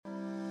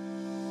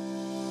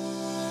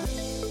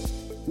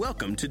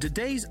Welcome to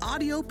today's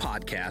audio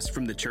podcast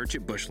from the Church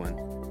at Bushland.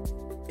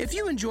 If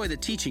you enjoy the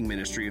teaching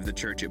ministry of the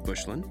Church at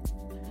Bushland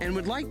and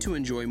would like to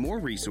enjoy more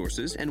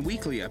resources and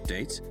weekly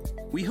updates,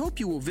 we hope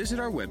you will visit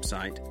our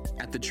website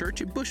at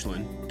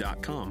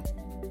thechurchatbushland.com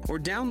or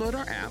download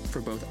our app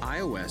for both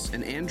iOS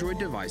and Android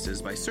devices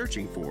by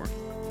searching for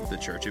The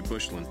Church at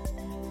Bushland.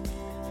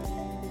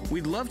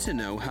 We'd love to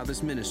know how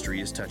this ministry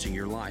is touching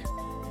your life.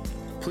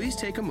 Please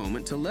take a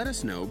moment to let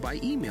us know by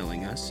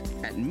emailing us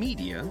at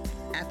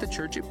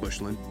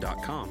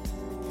media@thechurchatbushland.com.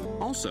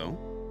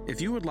 Also, if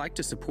you would like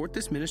to support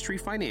this ministry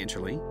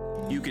financially,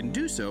 you can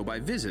do so by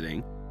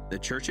visiting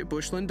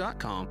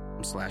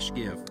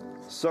thechurchatbushland.com/give.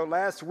 So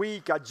last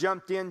week I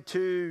jumped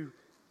into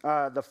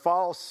the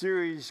fall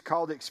series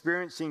called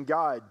Experiencing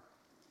God.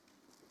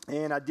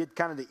 And I did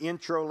kind of the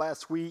intro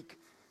last week.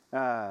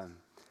 Going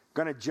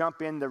to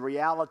jump into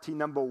reality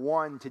number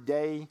 1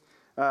 today.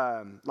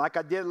 Like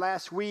I did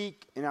last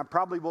week, and I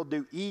probably will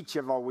do each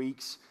of our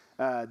weeks,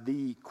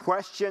 the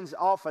questions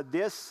off of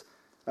this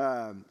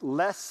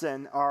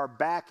lesson are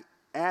back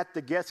at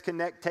the Guest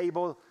Connect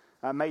table.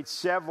 I made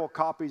several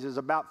copies. There's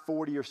about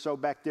 40 or so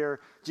back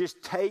there.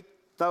 Just take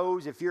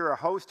those. If you're a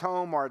host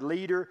home or a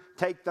leader,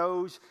 take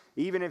those.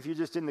 Even if you're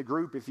just in the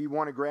group, if you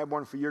want to grab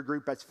one for your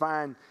group, that's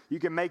fine. You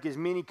can make as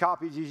many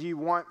copies as you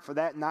want for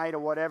that night or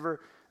whatever.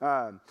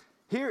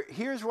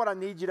 Here's what I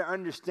need you to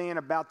understand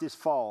about this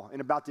fall and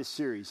about this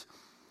series.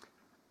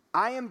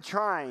 I am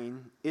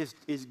trying, as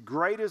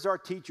great as our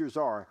teachers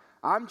are,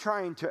 I'm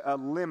trying to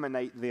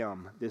eliminate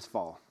them this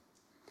fall.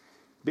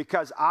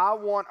 Because I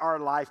want our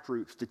life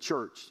groups, the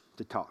church,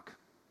 to talk.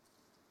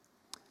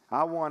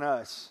 I want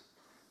us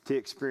to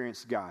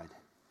experience God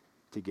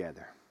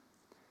together.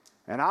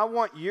 And I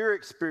want your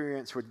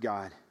experience with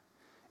God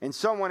and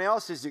someone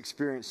else's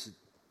experience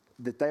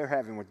that they're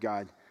having with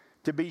God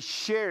to be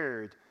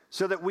shared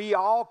so that we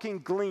all can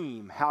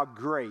glean how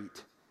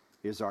great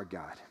is our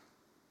God.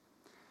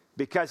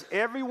 Because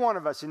every one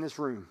of us in this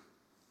room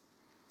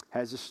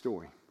has a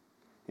story,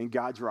 and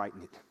God's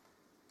writing it.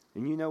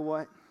 And you know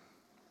what?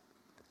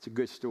 It's a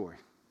good story,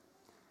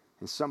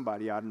 and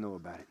somebody ought to know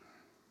about it.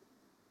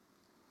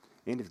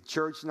 And if the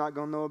church's not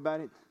going to know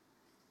about it,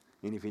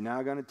 and if you're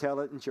not going to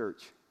tell it in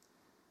church,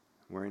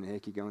 where in the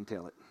heck are you going to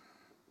tell it?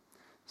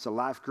 So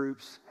life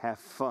groups, have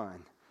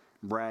fun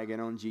bragging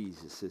on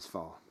Jesus this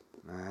fall.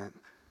 All right?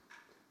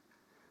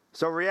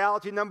 So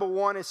reality number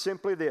 1 is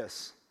simply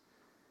this.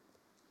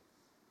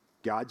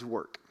 God's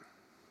work.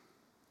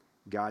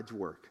 God's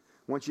work.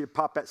 I want you to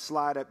pop that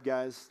slide up,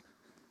 guys.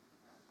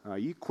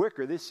 You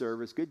quicker this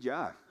service. Good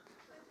job.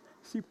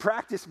 See,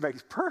 practice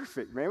makes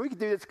perfect, man. We can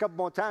do this a couple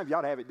more times. You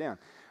ought to have it down.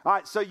 All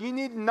right, so you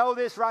need to know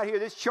this right here.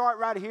 This chart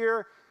right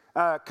here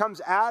comes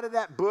out of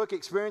that book,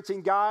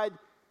 Experiencing God.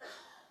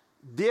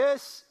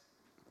 This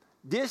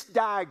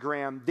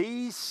diagram,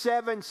 these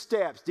 7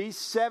 steps, these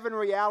 7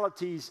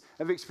 realities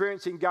of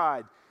experiencing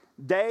God,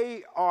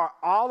 they are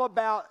all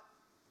about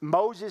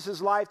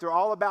Moses' life. They're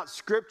all about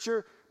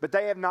Scripture, but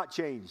they have not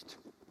changed.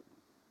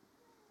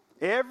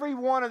 Every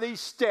one of these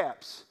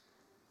steps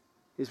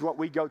is what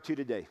we go to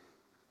today.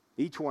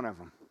 Each one of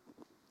them.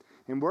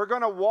 And we're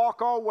going to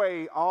walk our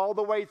way all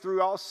the way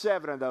through all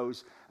 7 of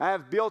those. I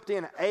have built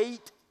in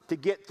 8 to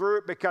get through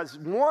it because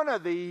one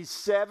of these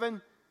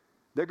 7,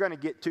 they're going to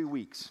get 2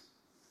 weeks.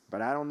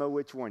 But I don't know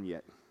which one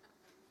yet.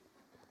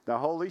 The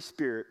Holy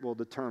Spirit will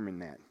determine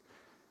that.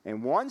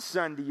 And one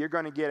Sunday you're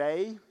going to get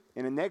A,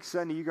 and the next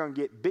Sunday you're going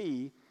to get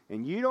B,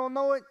 and you don't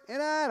know it,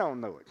 and I don't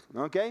know it.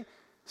 Okay?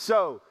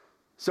 So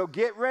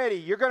get ready.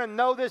 You're going to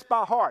know this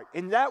by heart.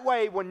 And that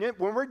way, when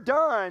we're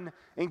done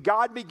and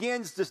God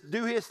begins to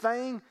do His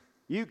thing,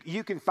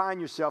 you can find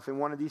yourself in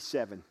one of these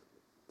 7.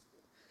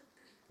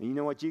 And you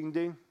know what you can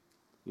do?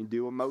 You can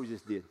do what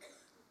Moses did.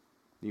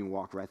 You can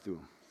walk right through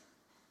them.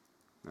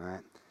 All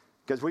right?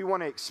 Because we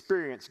want to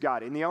experience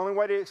God. And the only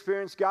way to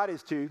experience God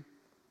is to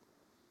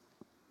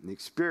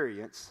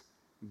experience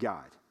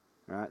God.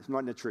 All right? It's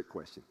not a trick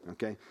question,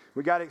 okay?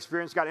 We got to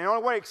experience God. And the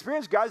only way to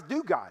experience God is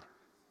do God.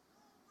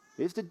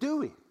 It's to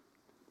do Him.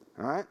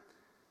 All right?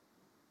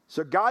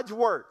 So God's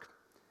work.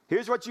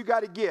 Here's what you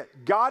got to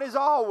get. God is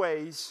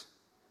always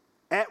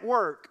at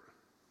work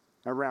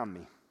around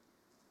me.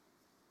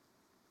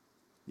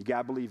 You got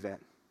to believe that.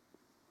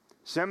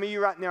 Some of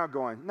you right now are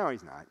going, no,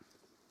 He's not.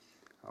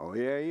 Oh,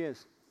 yeah, He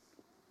is.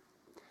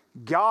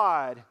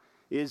 God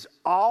is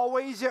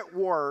always at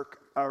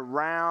work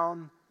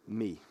around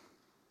me.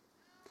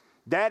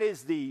 That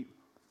is you've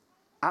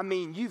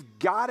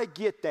got to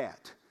get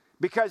that.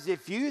 Because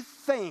if you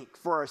think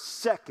for a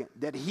second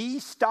that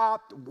He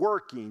stopped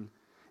working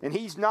and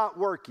He's not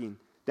working,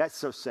 that's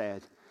so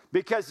sad.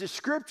 Because the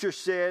Scripture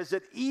says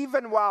that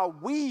even while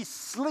we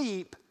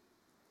sleep,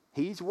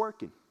 He's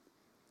working.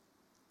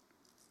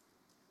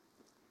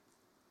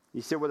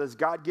 You say, well, does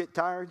God get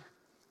tired?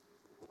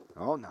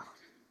 Oh, no.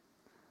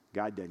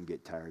 God doesn't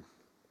get tired.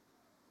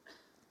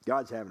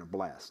 God's having a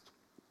blast.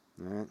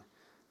 All right?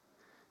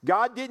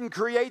 God didn't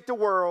create the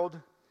world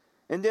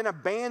and then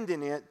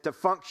abandon it to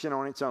function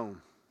on its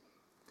own.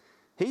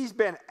 He's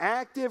been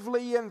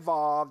actively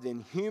involved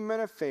in human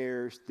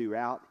affairs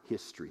throughout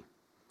history.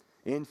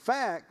 In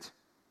fact,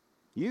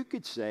 you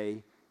could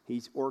say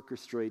he's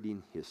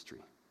orchestrating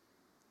history.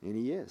 And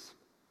he is.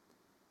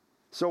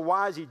 So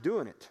why is he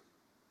doing it?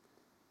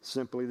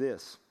 Simply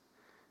this.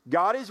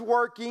 God is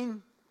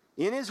working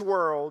in his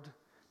world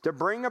to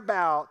bring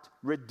about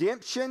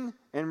redemption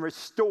and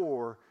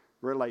restore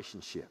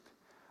relationship.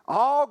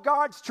 All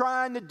God's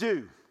trying to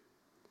do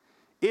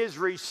is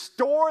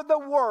restore the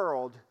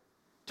world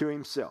to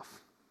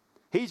himself.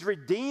 He's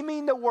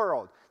redeeming the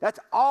world. That's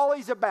all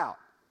he's about.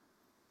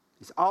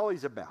 It's all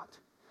he's about.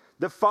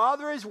 The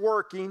Father is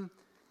working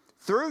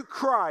through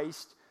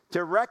Christ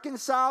to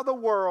reconcile the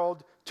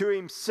world to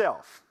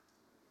himself.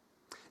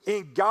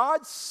 In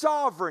God's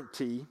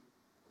sovereignty,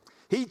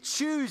 he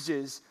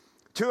chooses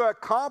to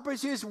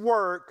accomplish his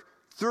work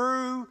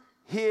through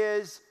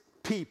his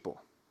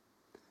people.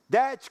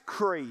 That's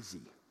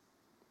crazy.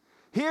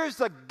 Here's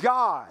the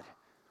God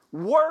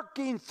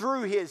working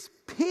through his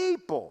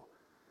people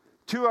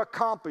to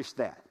accomplish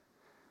that.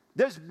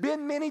 There's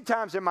been many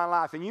times in my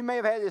life, and you may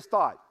have had this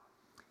thought,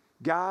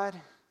 God,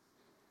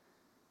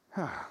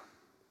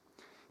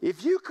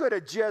 if you could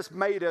have just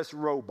made us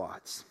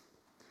robots,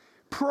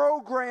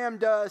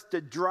 programmed us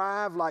to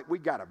drive like we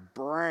got a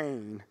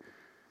brain,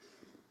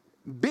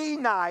 be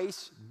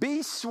nice,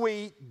 be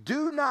sweet,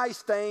 do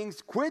nice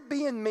things, quit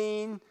being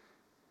mean.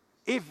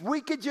 If we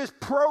could just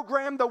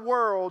program the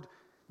world,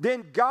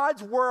 then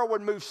God's world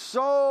would move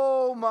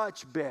so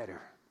much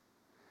better.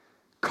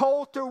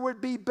 Coulter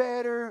would be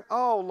better.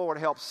 Oh, Lord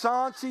help.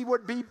 Sansi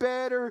would be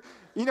better.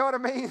 You know what I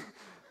mean?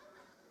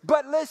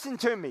 But listen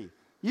to me.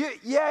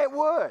 Yeah, it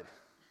would.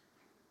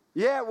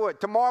 Yeah, it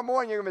would. Tomorrow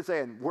morning you're going to be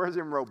saying, where's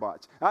them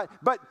robots?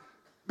 But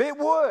it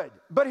would.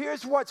 But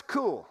here's what's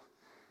cool.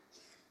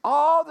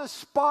 All the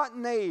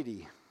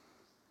spontaneity,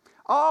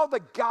 all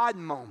the God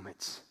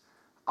moments,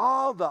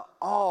 all the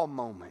all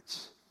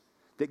moments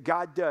that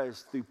God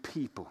does through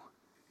people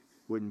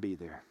wouldn't be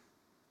there.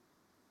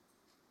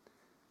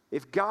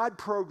 If God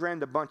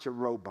programmed a bunch of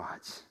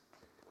robots,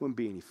 it wouldn't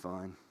be any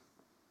fun.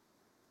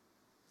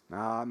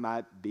 It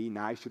might be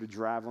nicer to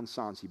drive on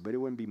Sansi, but it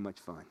wouldn't be much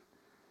fun.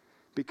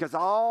 Because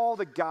all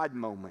the God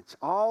moments,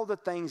 all the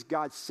things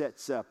God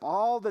sets up,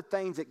 all the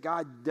things that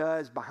God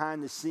does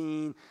behind the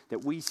scene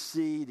that we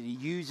see, that he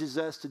uses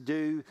us to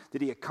do,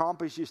 that he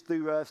accomplishes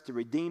through us to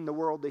redeem the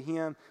world to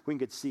him, we can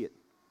get to see it.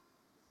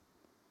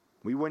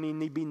 We wouldn't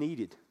even be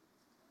needed.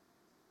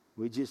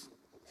 We'd just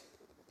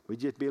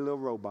be little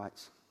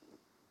robots.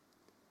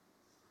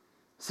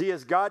 See,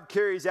 as God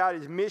carries out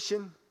his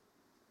mission,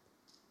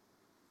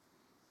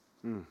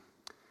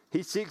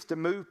 he seeks to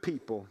move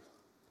people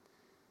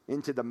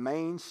into the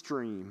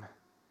mainstream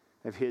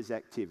of his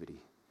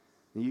activity.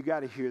 And you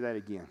got to hear that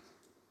again,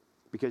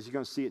 because you're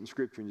going to see it in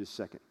Scripture in just a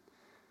second.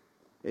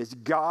 As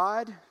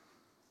God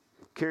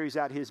carries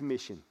out his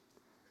mission,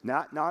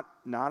 not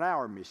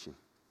our mission,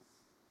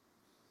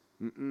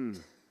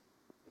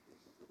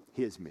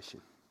 his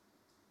mission.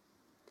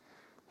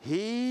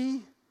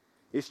 He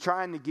is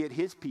trying to get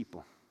his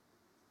people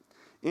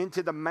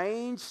into the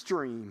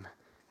mainstream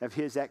of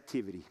his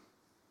activity.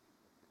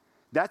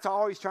 That's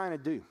all he's trying to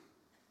do.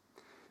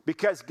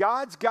 Because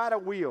God's got a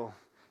will,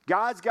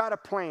 God's got a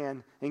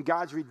plan, and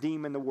God's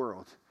redeeming the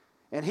world.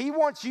 And he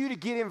wants you to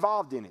get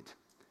involved in it.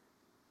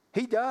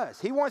 He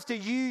does. He wants to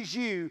use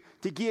you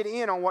to get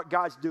in on what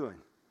God's doing.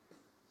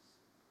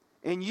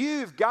 And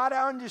you've got to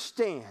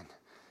understand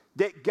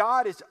that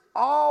God is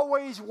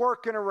always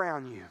working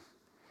around you.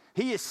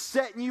 He is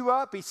setting you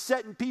up. He's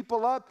setting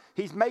people up.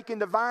 He's making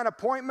divine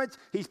appointments.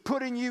 He's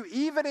putting you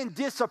even in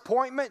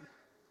disappointment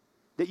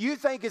that you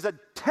think is a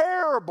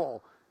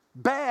terrible,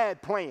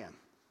 bad plan.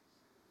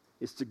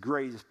 It's the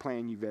greatest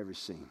plan you've ever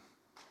seen.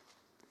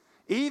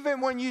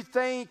 Even when you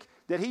think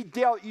that he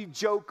dealt you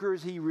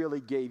jokers, he really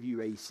gave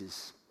you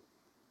aces.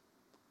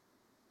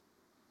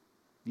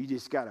 You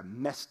just got a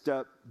messed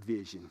up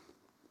vision.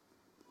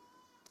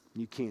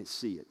 You can't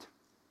see it.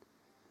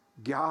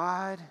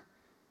 God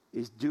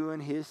is doing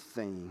his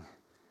thing.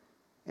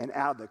 And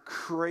out of the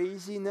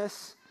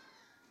craziness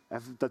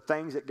of the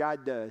things that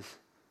God does,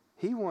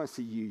 he wants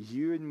to use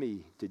you and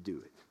me to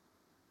do it.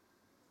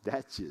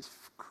 That's just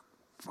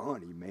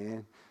funny,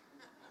 man.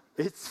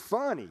 It's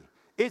funny.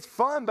 It's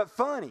fun, but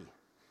funny.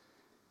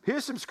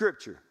 Here's some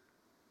scripture.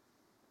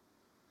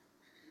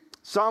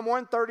 Psalm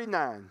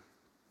 139.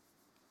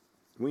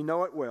 We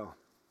know it well.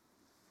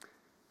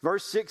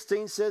 Verse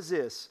 16 says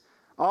this.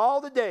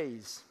 All the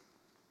days,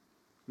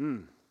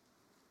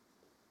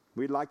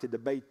 we'd like to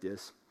debate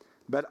this,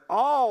 but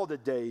all the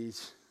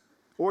days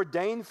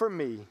ordained for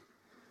me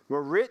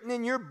were written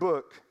in your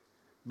book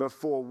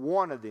before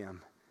one of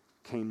them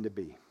came to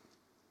be.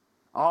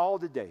 All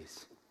the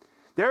days.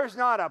 There's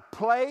not a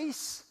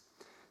place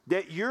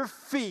that your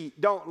feet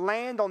don't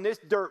land on this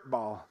dirt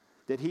ball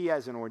that he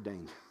hasn't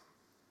ordained.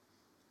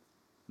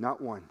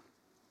 Not one.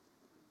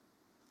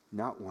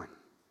 Not one.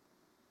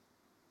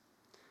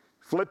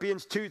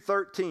 Philippians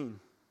 2:13.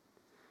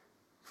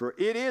 For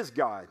it is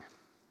God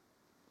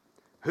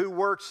who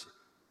works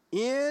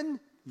in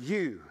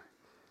you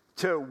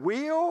to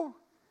will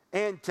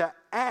and to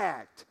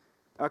act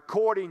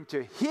according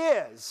to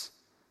His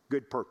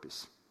good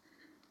purpose.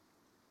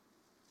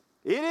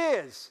 It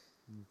is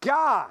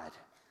God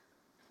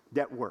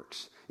that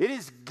works. It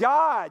is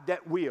God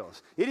that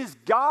wills. It is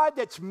God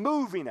that's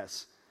moving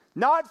us,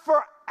 not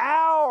for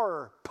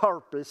our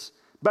purpose,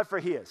 but for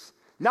His.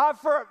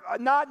 Not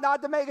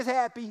to make us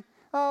happy.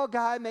 Oh,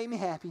 God made me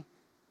happy.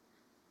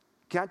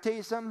 Can I tell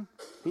you something?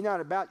 He's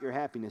not about your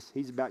happiness.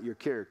 He's about your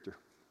character.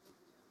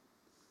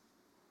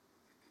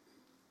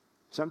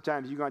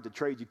 Sometimes you're going to have to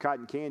trade your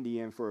cotton candy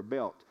in for a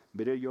belt,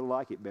 but you'll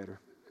like it better.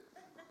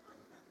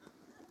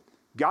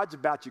 God's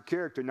about your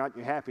character, not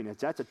your happiness.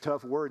 That's a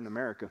tough word in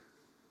America.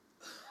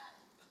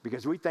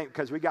 Because we think,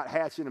 because we got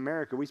hats in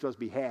America, we're supposed to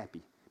be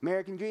happy.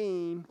 American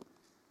dream.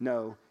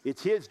 No,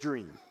 it's His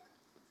dream.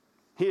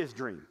 His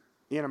dream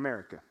in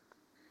America.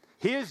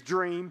 His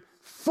dream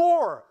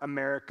for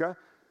America,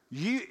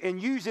 and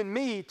using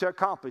me to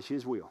accomplish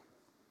His will.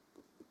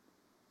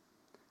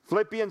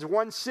 Philippians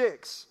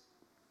 1:6.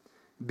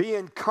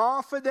 Being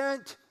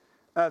confident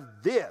of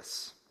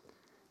this,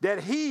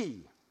 that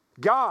He,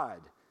 God,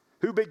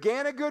 who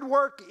began a good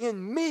work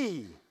in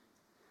me,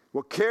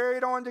 will carry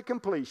it on to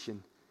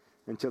completion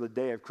until the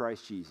day of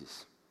Christ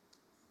Jesus.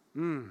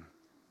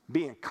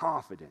 Being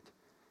confident.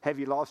 Have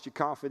you lost your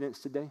confidence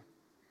today?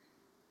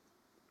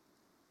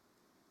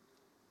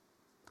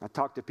 I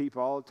talk to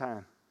people all the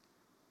time.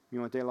 You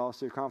know what they lost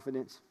their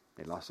confidence?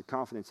 They lost their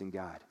confidence in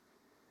God.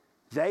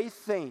 They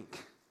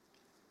think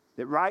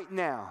that right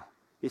now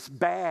it's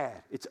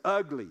bad, it's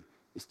ugly,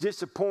 it's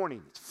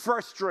disappointing, it's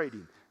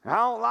frustrating. I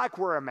don't like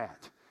where I'm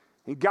at.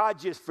 And God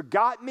just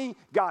forgot me.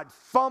 God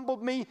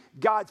fumbled me.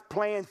 God's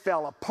plan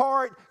fell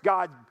apart.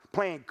 God's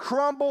plan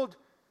crumbled.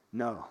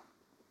 No.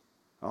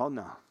 Oh,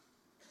 no.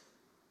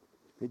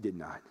 It did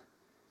not.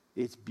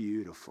 It's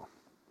beautiful.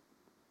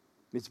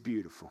 It's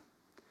beautiful.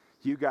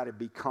 You got to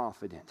be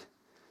confident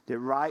that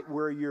right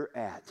where you're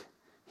at,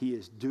 He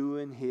is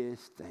doing His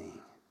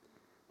thing.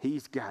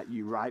 He's got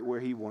you right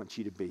where He wants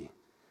you to be.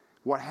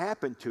 What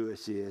happened to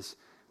us is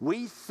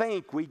we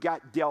think we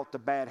got dealt a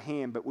bad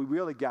hand, but we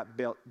really got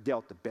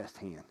dealt the best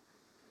hand.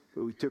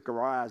 But we took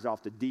our eyes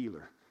off the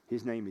dealer.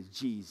 His name is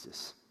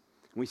Jesus.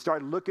 And we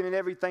started looking at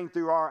everything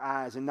through our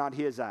eyes and not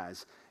His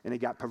eyes. And it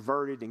got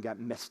perverted and got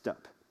messed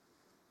up.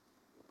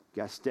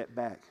 You got to step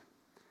back.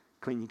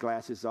 Clean your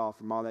glasses off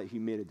from all that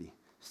humidity.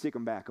 Stick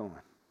them back on.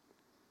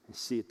 And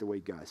see it the way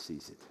God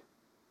sees it.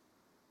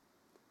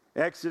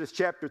 Exodus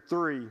chapter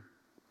 3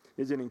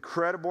 is an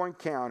incredible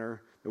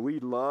encounter that we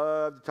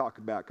love to talk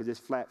about because it's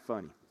flat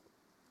funny.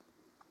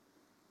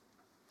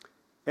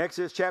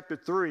 Exodus chapter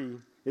 3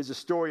 is the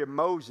story of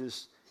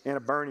Moses and a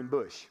burning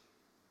bush.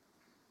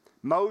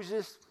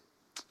 Moses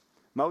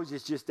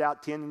just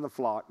out tending the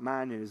flock,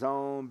 minding his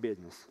own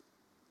business.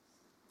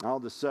 All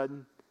of a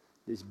sudden,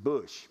 this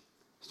bush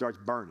starts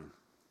burning.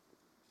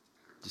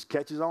 Just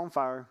catches on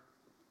fire,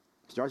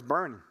 starts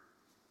burning.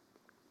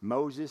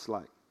 Moses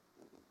like,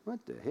 what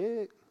the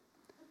heck?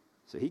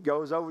 So he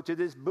goes over to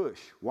this bush.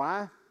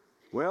 Why?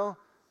 Well,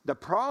 the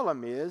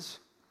problem is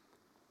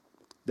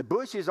the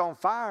bush is on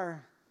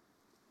fire,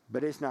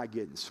 but it's not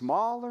getting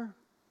smaller.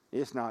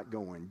 It's not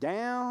going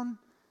down.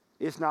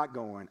 It's not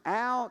going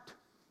out.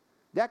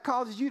 That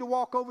causes you to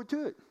walk over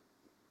to it.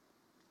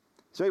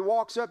 So he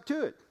walks up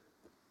to it.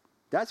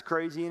 That's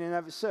crazy in and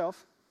of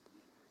itself.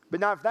 But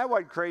now if that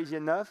wasn't crazy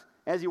enough,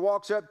 as he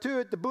walks up to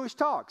it, the bush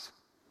talks.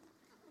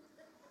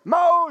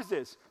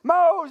 Moses,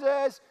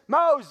 Moses,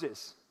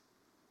 Moses.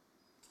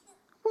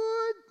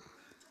 What?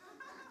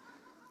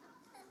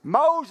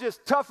 Moses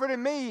tougher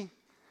than me.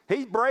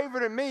 He's braver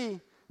than me.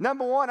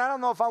 Number one, I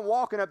don't know if I'm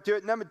walking up to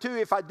it. Number two,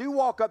 if I do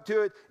walk up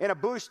to it and a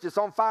bush that's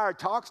on fire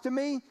talks to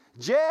me,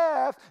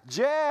 Jeff,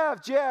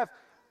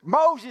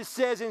 Moses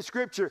says in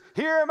Scripture,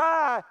 here am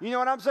I. You know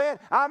what I'm saying?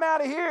 I'm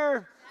out of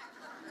here.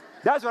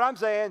 That's what I'm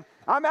saying.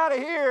 I'm out of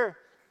here.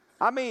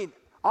 I mean,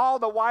 all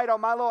the white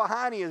on my little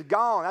hiney is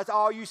gone. That's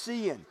all you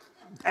seeing.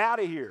 Out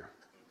of here.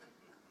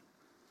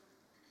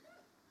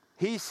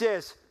 He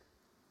says,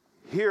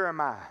 here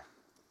am I.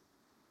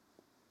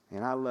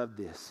 And I love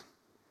this.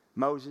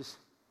 Moses,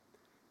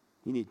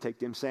 you need to take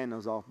them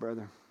sandals off,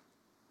 brother,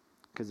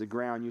 because the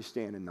ground you're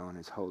standing on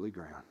is holy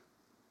ground.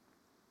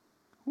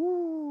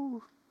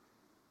 Woo.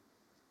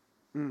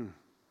 You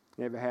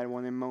ever had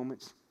one of them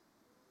moments?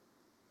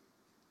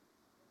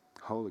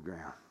 Holy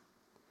ground.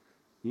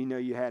 You know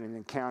you had an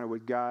encounter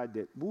with God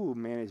that, woo,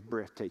 man, is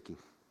breathtaking.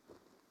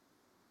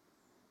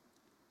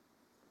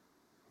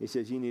 He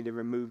says you need to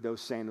remove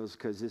those sandals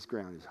because this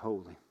ground is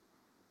holy.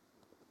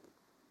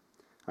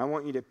 I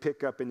want you to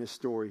pick up in this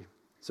story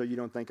so you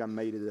don't think I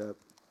made it up.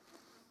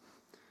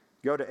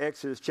 Go to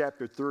Exodus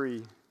chapter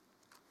 3.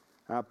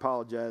 I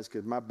apologize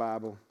because my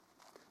Bible,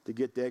 to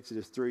get to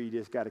Exodus 3, you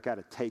just got to kind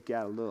of take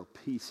out a little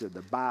piece of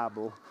the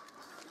Bible.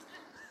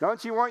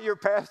 Don't you want your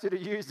pastor to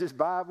use this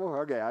Bible?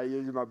 Okay, I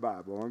use my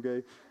Bible,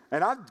 okay?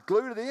 And I've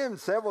glued it in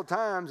several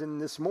times,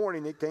 and this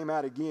morning it came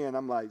out again.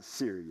 I'm like,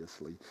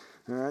 seriously.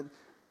 All right?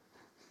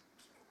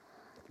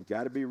 You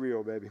got to be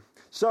real, baby.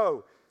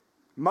 So,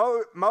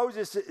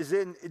 Moses is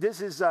in,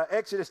 this is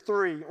Exodus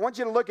 3. I want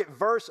you to look at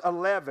verse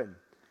 11.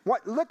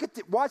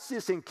 Watch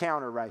this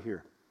encounter right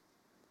here.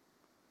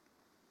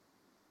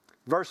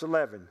 Verse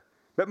 11.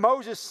 But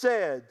Moses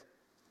said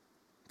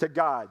to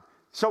God.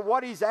 So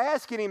what he's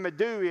asking him to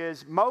do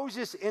is,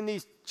 Moses in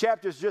these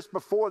chapters just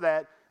before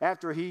that,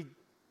 after he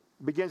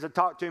begins to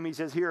talk to him, he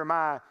says, here am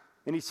I.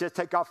 And he says,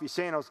 take off your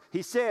sandals.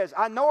 He says,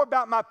 I know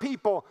about my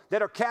people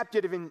that are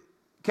captured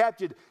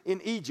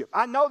in Egypt.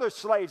 I know they're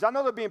slaves. I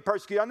know they're being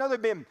persecuted. I know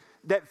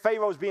that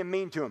Pharaoh's being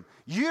mean to them.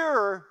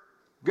 You're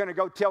going to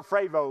go tell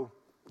Pharaoh,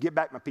 get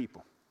back my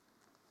people.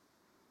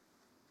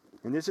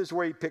 And this is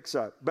where he picks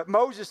up. But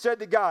Moses said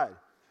to God,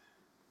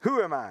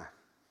 who am I?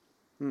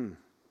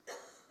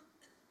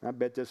 I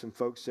bet there's some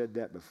folks said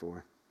that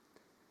before.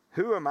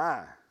 Who am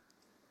I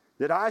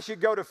that I should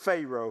go to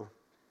Pharaoh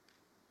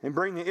and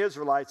bring the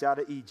Israelites out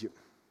of Egypt?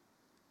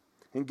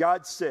 And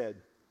God said,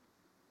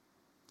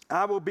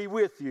 I will be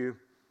with you,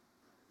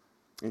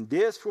 and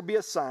this will be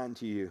a sign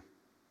to you.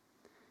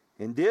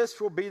 And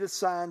this will be the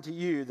sign to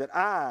you that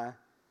I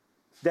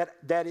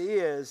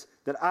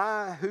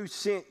who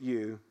sent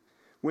you,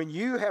 when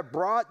you have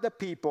brought the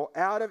people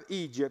out of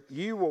Egypt,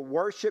 you will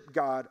worship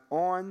God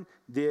on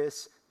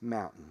this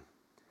mountain.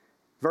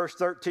 Verse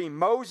 13,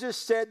 Moses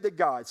said to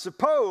God,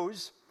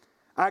 suppose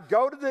I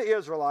go to the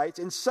Israelites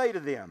and say to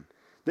them,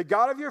 the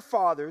God of your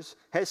fathers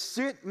has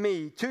sent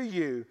me to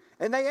you,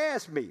 and they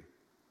ask me,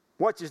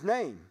 what's his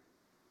name?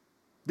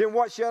 Then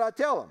what shall I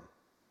tell them?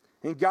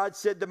 And God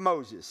said to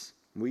Moses,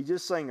 we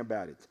just sang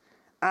about it,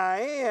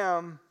 I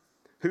am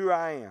who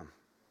I am.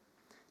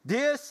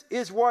 This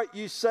is what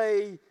you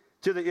say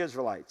to the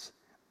Israelites.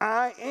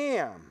 I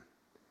am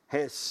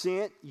has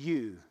sent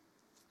you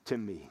to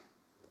me.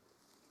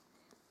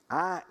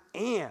 I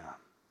am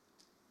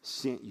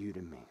sent you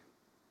to me.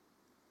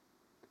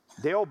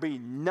 There'll be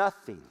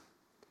nothing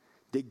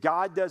that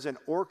God doesn't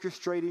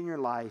orchestrate in your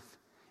life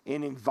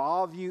and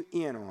involve you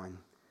in on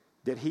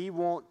that he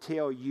won't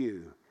tell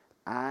you,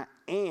 I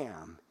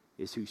am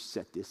is who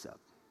set this up.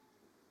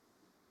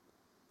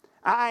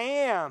 I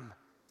am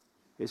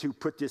is who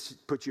put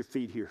your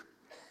feet here.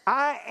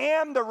 I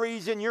am the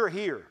reason you're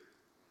here.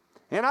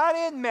 And I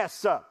didn't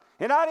mess up.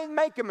 And I didn't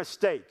make a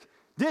mistake.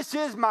 This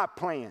is my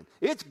plan.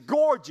 It's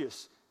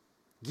gorgeous.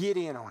 Get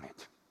in on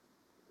it.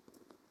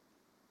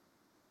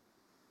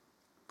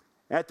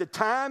 At the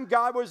time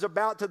God was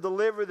about to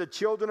deliver the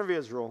children of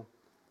Israel,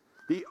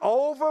 the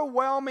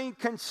overwhelming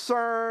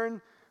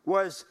concern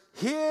was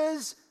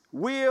his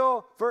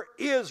will for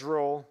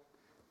Israel,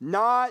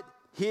 not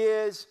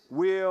his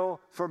will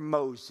for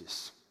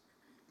Moses.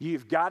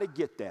 You've got to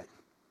get that.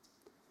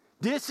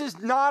 This is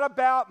not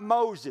about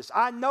Moses.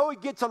 I know he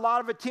gets a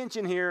lot of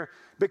attention here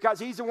because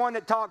he's the one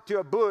that talked to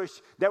a bush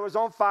that was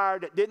on fire,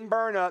 that didn't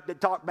burn up,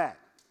 that talked back.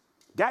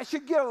 That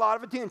should get a lot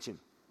of attention.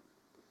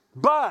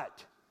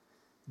 But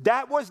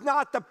that was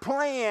not the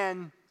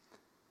plan,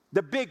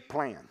 the big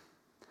plan.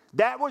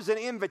 That was an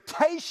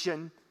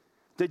invitation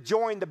to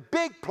join the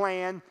big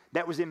plan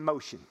that was in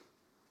motion.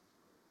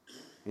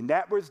 And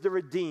that was to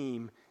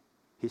redeem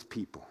his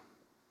people.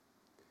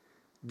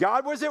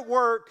 God was at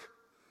work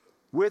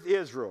with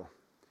Israel.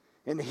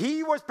 And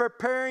he was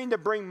preparing to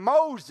bring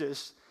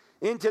Moses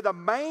into the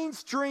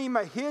mainstream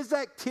of his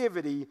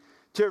activity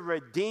to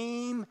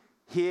redeem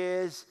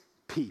his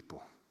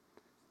people.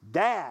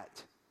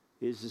 That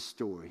is the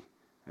story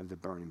of the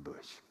burning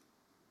bush.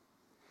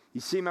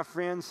 You see, my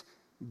friends,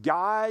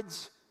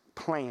 God's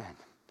plan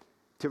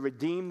to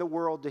redeem the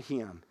world to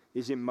him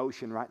is in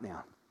motion right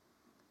now.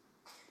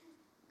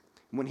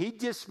 When he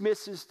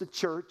dismisses the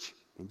church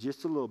in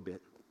just a little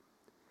bit,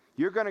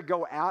 you're going to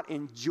go out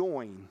and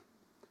join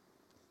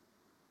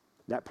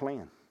that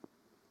plan.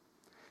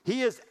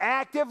 He is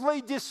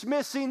actively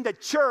dismissing the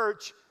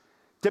church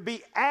to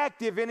be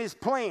active in his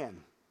plan.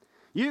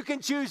 You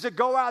can choose to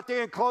go out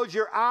there and close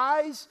your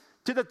eyes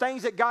to the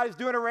things that God is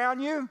doing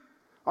around you,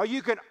 or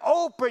you can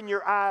open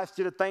your eyes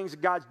to the things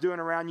that God's doing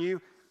around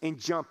you and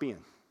jump in.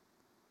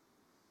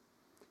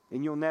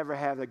 And you'll never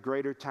have a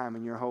greater time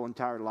in your whole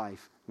entire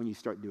life when you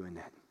start doing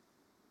that.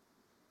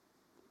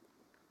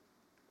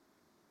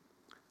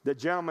 The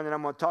gentleman that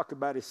I'm going to talk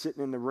about is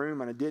sitting in the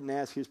room, and I didn't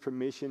ask his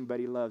permission, but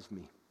he loves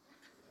me.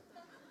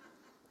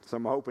 So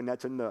I'm hoping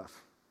that's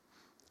enough.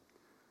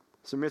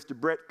 So Mr.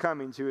 Brett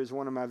Cummings, who is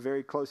one of my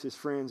very closest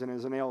friends and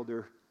is an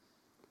elder,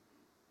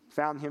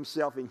 found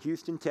himself in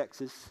Houston,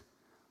 Texas,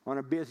 on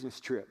a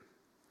business trip.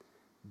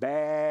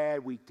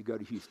 Bad week to go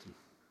to Houston.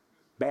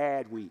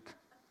 Bad week.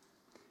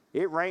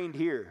 It rained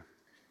here.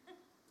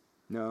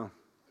 No.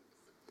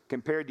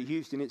 Compared to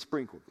Houston, it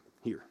sprinkled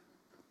here.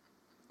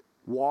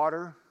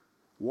 Water,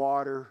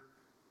 water,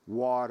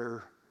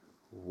 water,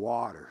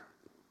 water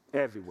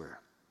everywhere.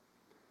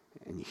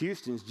 And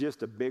Houston's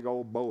just a big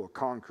old bowl of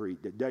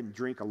concrete that doesn't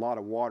drink a lot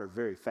of water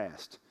very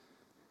fast.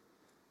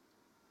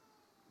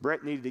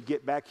 Brett needed to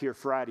get back here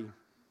Friday,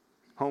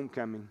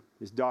 homecoming.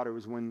 His daughter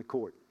was winning the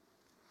court.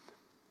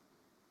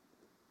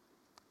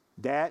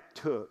 That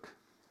took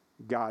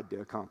God to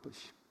accomplish.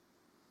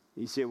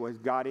 He said, was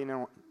God's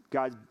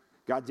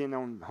in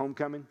on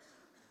homecoming?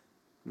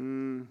 I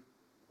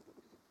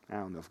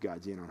don't know if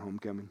God's in on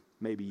homecoming.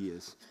 Maybe he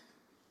is.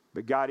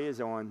 But God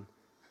is on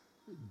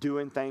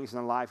doing things in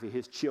the life of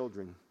his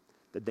children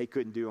that they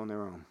couldn't do on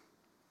their own.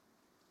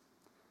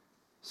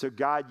 So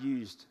God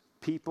used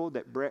people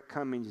that Brett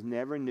Cummings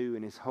never knew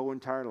in his whole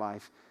entire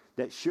life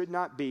that should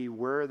not be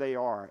where they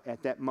are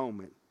at that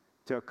moment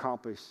to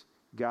accomplish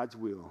God's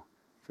will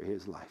for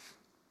his life.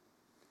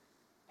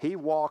 He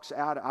walks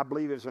out, I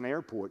believe it was an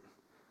airport,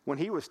 when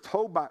he was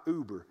told by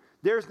Uber,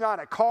 there's not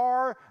a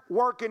car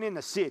working in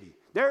the city.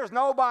 There's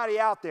nobody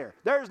out there.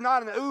 There's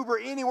not an Uber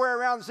anywhere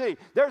around the city.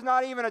 There's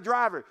not even a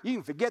driver. You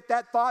can forget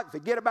that thought,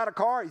 forget about a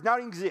car. He's not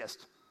even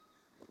exist.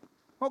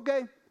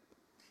 Okay.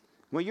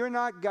 Well, you're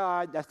not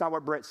God. That's not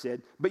what Brett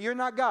said. But you're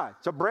not God.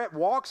 So Brett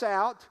walks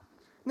out,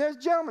 and there's a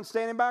gentleman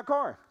standing by a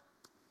car.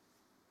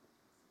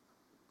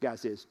 Guy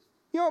says,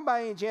 you don't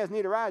by any chance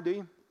need a ride, do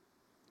you?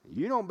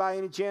 You don't by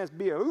any chance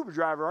be an Uber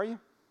driver, are you?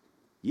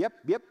 Yep.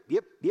 Let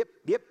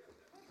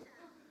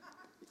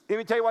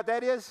me tell you what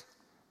that is.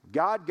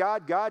 God.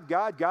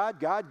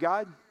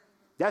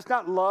 That's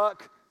not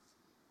luck.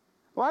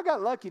 Well, I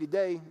got lucky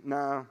today.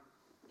 No.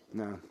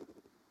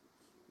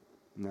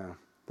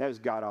 That was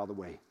God all the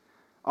way.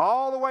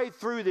 All the way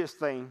through this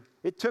thing.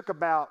 It took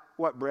about,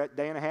 what, Brett,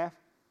 day and a half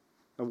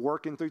of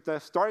working through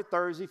stuff. Started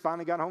Thursday,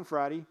 finally got home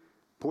Friday.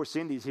 Poor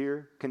Cindy's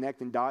here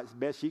connecting dots as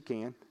best she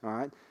can. All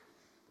right.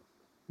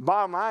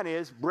 Bottom line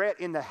is, Brett,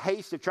 in the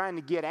haste of trying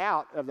to get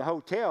out of the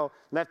hotel,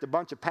 left a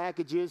bunch of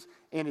packages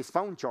and his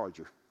phone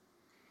charger.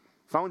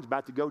 Phone's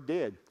about to go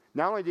dead.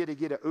 Not only did he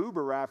get an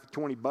Uber ride for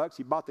 $20,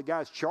 he bought the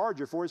guy's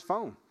charger for his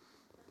phone.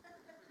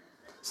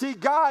 See,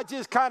 God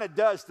just kind of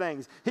does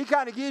things. He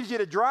kind of gives you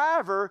the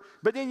driver,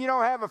 but then you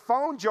don't have a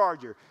phone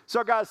charger.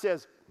 So God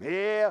says,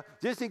 yeah,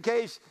 just in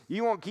case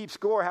you won't keep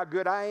score how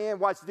good I am,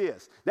 watch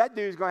this. That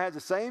dude's going to have the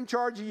same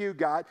charger you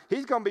got.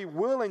 He's going to be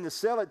willing to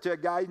sell it to a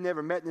guy he's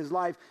never met in his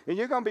life, and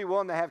you're going to be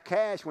willing to have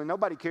cash when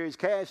nobody carries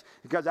cash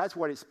because that's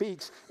what it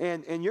speaks,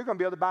 and you're going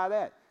to be able to buy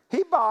that.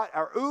 He bought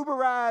an Uber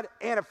ride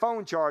and a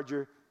phone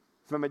charger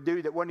from a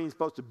dude that wasn't even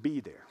supposed to be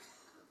there.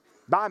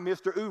 By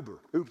Mr. Uber.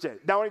 Uber said,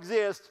 don't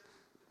exist.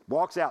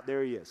 Walks out,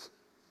 there he is.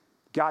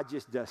 God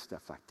just does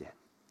stuff like that.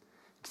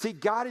 See,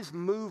 God is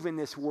moving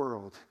this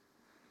world.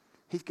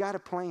 He's got a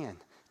plan,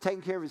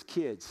 taking care of his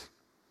kids.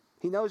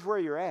 He knows where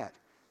you're at.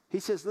 He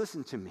says,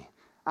 listen to me.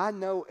 I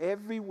know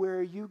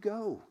everywhere you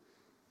go,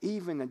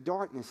 even the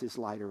darkness is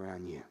light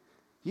around you.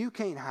 You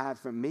can't hide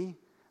from me.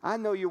 I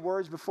know your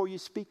words before you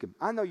speak them.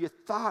 I know your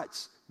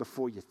thoughts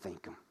before you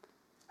think them.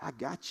 I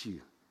got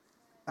you.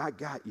 I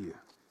got you.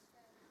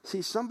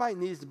 See, somebody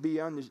needs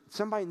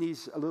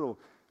a little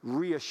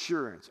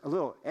reassurance, a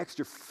little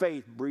extra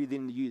faith breathed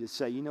into you to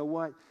say, you know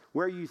what?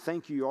 Where you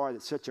think you are,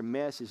 that such a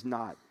mess is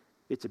not.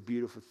 It's a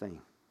beautiful thing.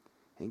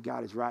 And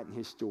God is writing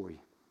his story.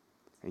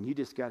 And you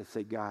just got to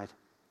say, God,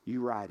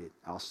 you write it,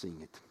 I'll sing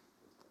it.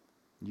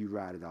 You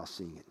write it, I'll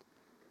sing it.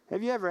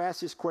 Have you ever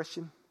asked this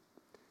question?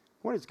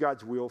 What is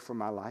God's will for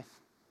my life?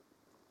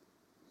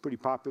 Pretty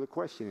popular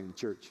question in the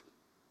church.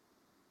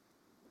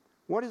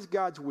 What is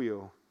God's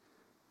will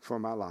for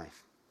my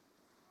life?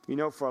 You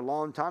know, for a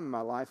long time in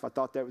my life, I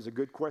thought that was a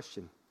good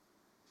question.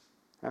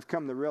 I've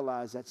come to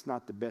realize that's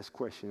not the best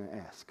question to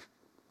ask.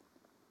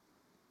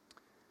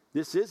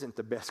 This isn't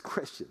the best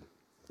question.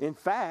 In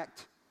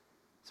fact,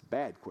 it's a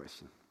bad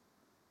question.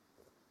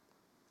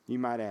 You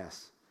might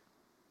ask,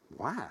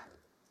 why?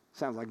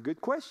 Sounds like a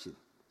good question.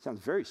 Sounds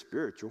very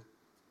spiritual.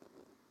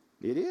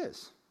 It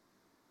is.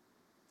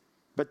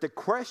 But the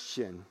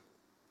question,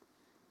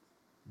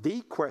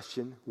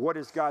 what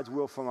is God's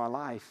will for my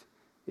life,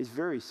 is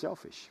very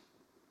selfish.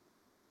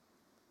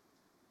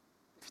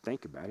 If you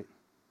think about it.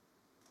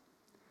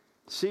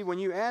 See, when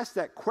you ask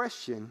that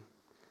question,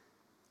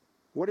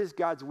 what is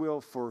God's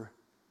will for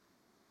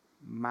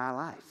my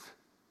life?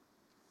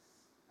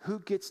 Who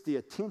gets the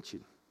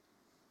attention?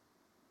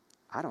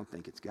 I don't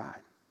think it's God.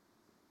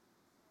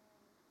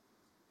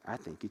 I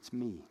think it's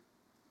me.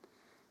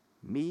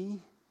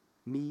 Me.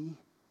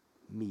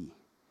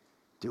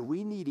 Do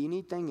we need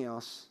anything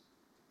else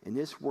in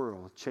this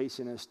world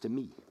chasing us to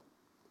me?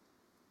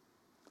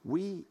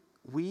 We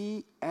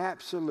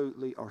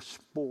absolutely are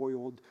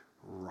spoiled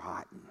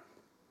rotten.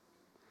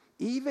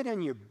 Even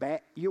in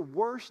your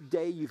worst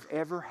day you've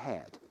ever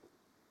had,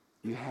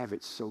 you have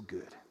it so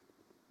good.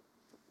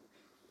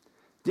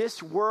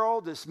 This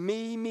world is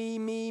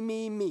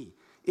me.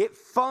 It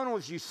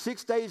funnels you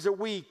 6 days a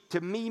week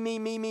to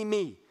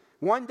me.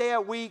 1 day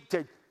a week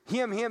to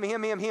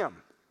him.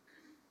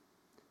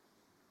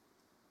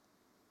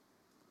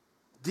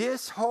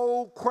 This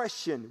whole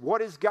question,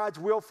 what is God's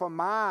will for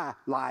my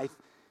life?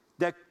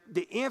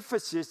 The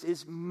emphasis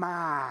is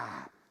my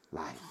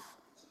life.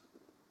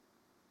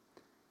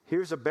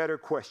 Here's a better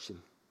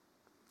question.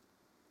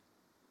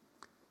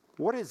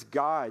 What is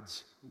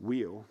God's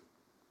will,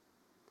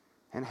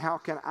 and how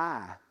can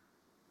I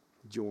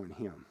join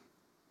him?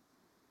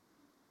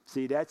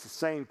 See, that's the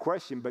same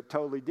question, but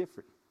totally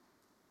different.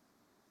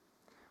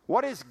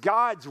 What is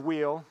God's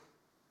will?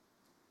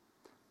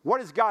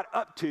 What is God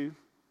up to?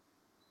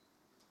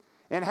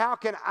 And how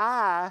can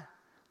I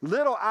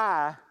little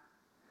I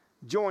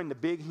joined the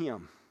big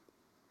him.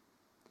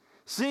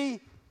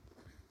 See,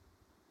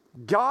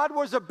 God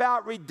was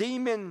about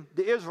redeeming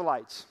the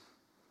Israelites.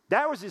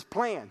 That was his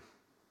plan.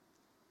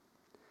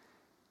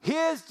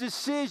 His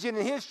decision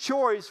and his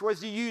choice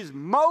was to use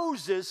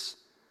Moses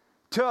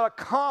to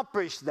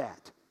accomplish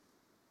that.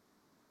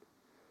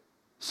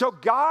 So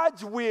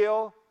God's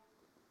will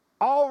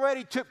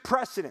already took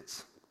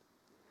precedence.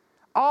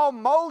 All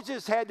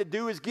Moses had to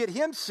do is get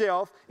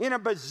himself in a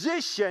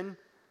position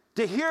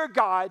to hear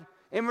God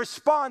and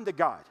respond to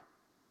God.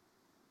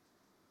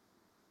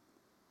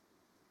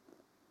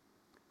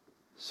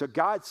 So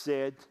God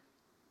said,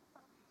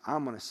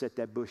 I'm going to set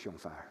that bush on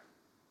fire.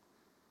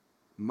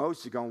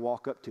 Moses is going to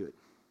walk up to it.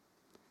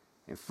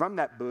 And from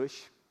that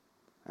bush,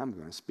 I'm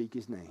going to speak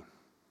his name.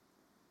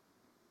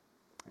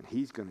 And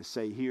he's going to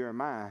say, here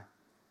am I.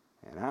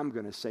 And I'm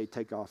going to say,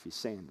 take off your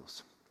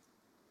sandals.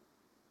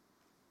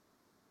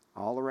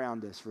 All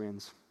around us,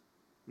 friends.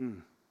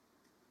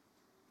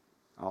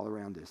 All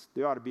around us.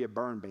 There ought to be a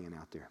burn ban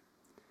out there.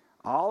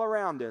 All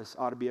around us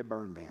ought to be a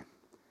burn ban.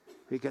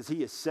 Because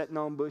he is setting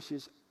on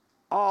bushes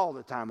all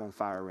the time on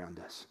fire around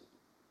us.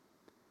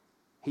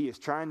 He is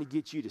trying to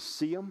get you to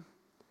see him,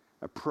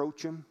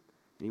 approach him,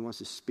 and he wants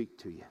to speak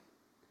to you.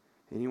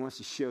 And he wants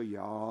to show you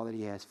all that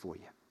he has for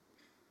you.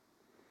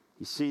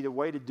 You see, the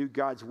way to do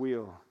God's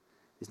will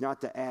is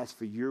not to ask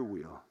for your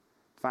will.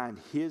 Find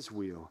his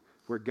will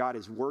where God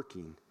is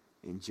working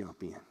and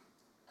jump in.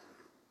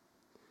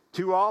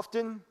 Too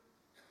often,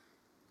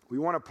 we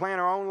want to plan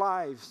our own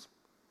lives,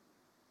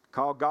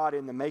 call God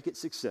in to make it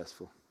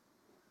successful.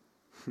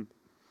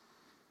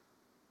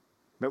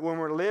 But when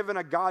we're living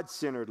a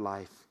God-centered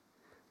life,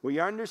 we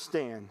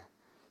understand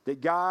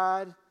that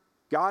God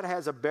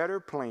has a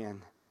better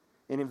plan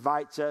and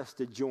invites us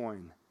to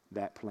join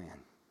that plan.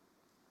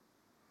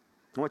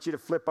 I want you to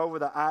flip over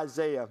to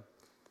Isaiah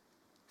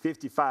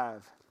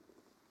 55.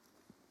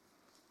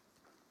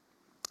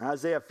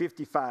 Isaiah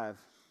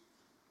 55.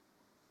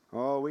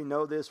 Oh, we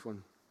know this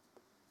one.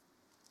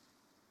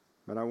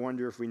 But I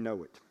wonder if we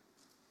know it.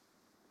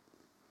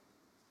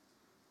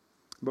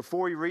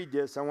 Before you read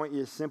this, I want you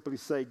to simply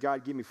say,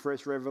 God, give me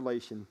fresh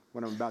revelation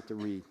what I'm about to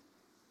read.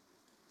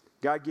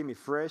 God, give me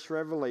fresh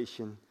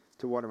revelation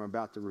to what I'm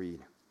about to read.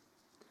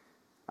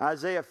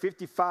 Isaiah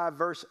 55,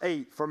 verse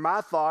 8. For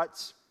my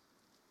thoughts,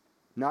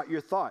 not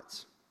your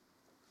thoughts.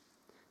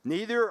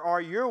 Neither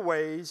are your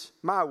ways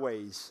my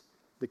ways,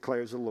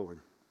 declares the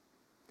Lord.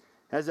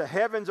 As the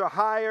heavens are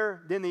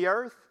higher than the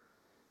earth,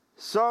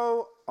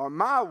 so are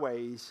my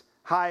ways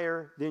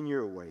higher than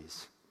your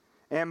ways,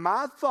 and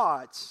my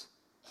thoughts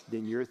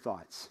than your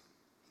thoughts.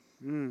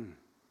 We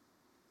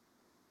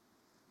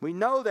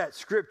know that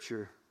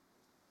scripture,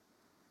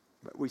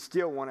 but we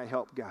still want to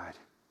help God.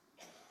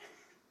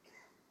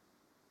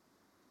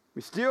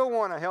 We still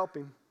want to help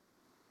him.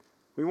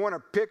 We want to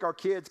pick our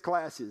kids'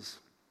 classes.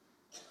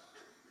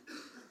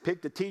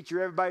 Pick the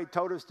teacher everybody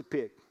told us to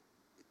pick.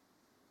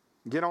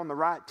 Get on the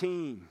right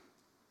team.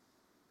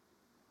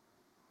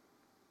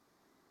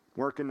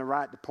 Work in the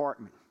right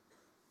department.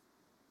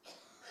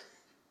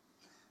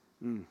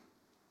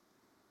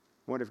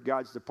 What if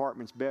God's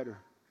department's better?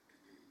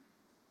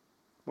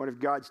 What if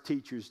God's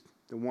teacher's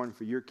the one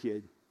for your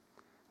kid?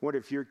 What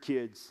if your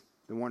kid's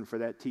the one for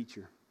that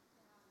teacher?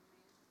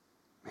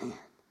 Man.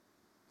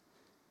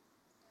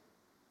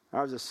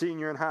 I was a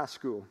senior in high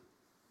school.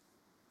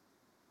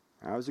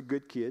 I was a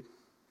good kid.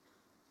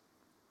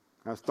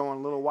 I was throwing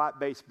a little white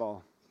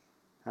baseball.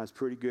 I was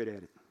pretty good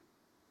at it.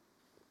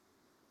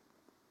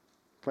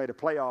 Played a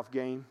playoff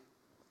game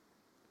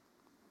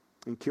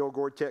in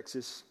Kilgore,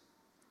 Texas,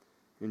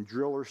 in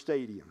Driller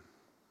Stadium.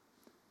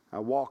 I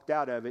walked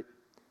out of it.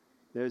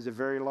 There was a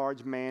very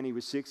large man. He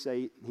was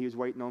 6'8". He was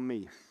waiting on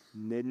me.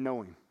 Didn't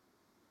know him.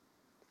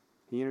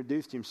 He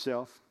introduced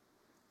himself.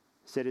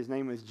 Said his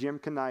name was Jim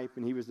Knipe,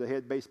 and he was the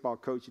head baseball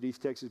coach at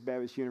East Texas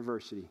Baptist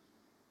University.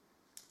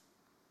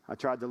 I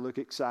tried to look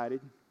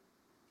excited.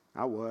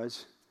 I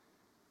was.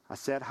 I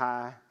said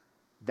hi.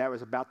 That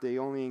was about the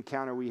only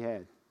encounter we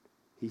had.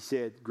 He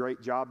said,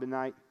 great job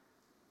tonight.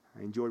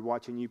 I enjoyed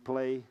watching you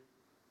play. And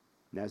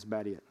that's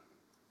about it.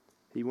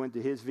 He went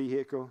to his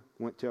vehicle,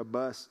 went to a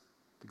bus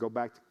to go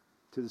back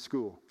to the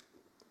school.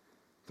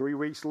 3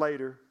 weeks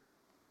later,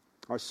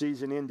 our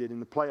season ended in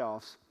the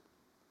playoffs.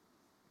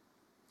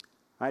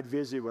 I'd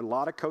visited with a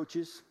lot of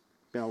coaches,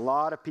 been a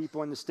lot of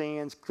people in the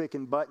stands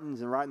clicking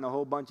buttons and writing a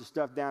whole bunch of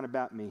stuff down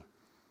about me.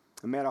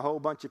 I met a whole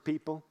bunch of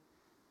people.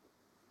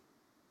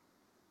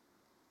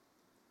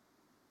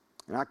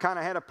 And I kind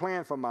of had a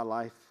plan for my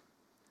life.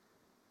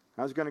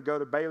 I was going to go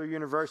to Baylor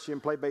University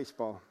and play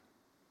baseball.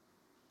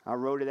 I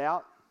wrote it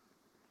out.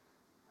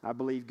 I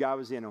believed God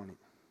was in on it.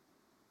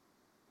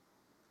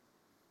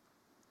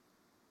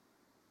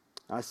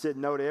 I said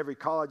no to every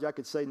college I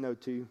could say no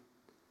to.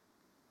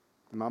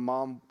 And my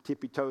mom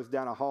tippy-toes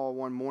down a hall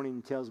one morning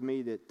and tells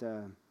me that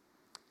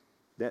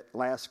that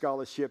last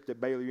scholarship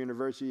that Baylor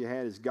University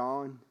had is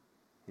gone,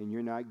 and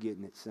you're not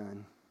getting it,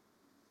 son.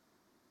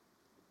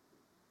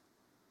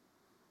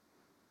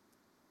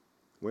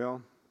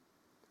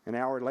 An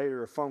hour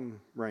later, a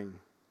phone rang.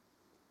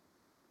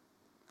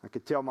 I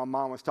could tell my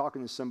mom was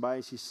talking to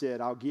somebody. She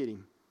said, I'll get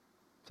him.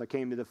 So I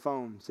came to the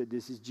phone, said,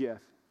 this is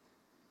Jeff.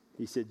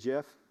 He said,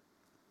 Jeff,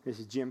 this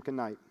is Jim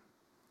Knight.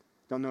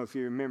 Don't know if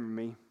you remember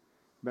me,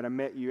 but I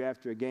met you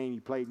after a game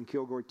you played in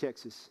Kilgore,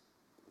 Texas.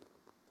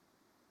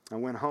 I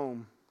went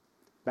home,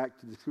 back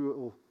to the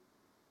school,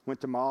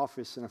 went to my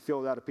office, and I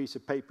filled out a piece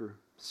of paper,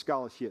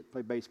 scholarship,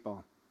 play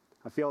baseball.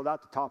 I filled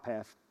out the top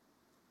half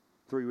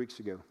 3 weeks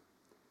ago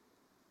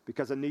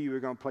because I knew you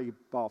were going to play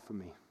ball for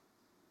me.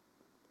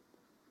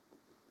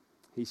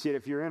 He said,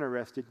 if you're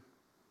interested,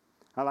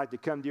 I'd like to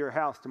come to your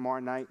house tomorrow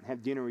night and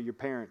have dinner with your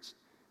parents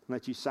and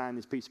let you sign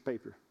this piece of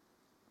paper.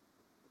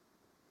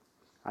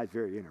 I was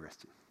very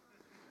interested.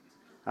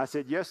 I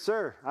said, yes,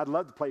 sir. I'd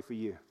love to play for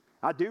you.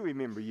 I do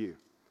remember you.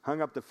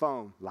 Hung up the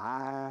phone.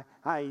 Lie.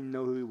 I didn't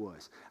know who he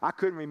was. I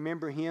couldn't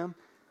remember him.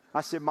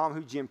 I said, Mom,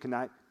 who's Jim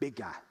Knight? Big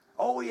guy.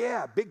 Oh,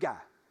 yeah, big guy.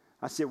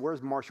 I said,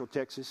 where's Marshall,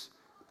 Texas?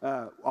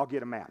 I'll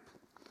get a map.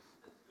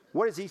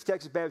 What is East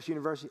Texas Baptist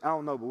University? I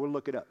don't know, but we'll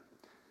look it up.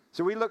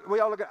 So we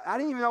all look. I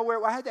didn't even know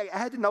where. I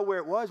had to know where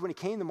it was when he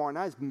came tomorrow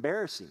night. It's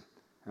embarrassing.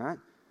 All right.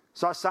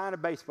 So I signed a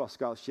baseball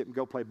scholarship and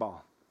go play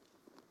ball.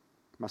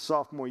 My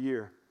sophomore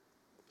year,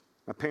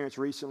 my parents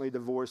recently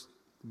divorced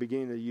at the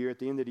beginning of the year. At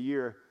the end of the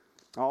year,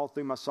 all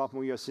through my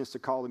sophomore year, I sensed a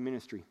call to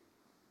ministry.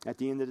 At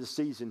the end of the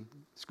season,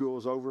 school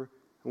was over.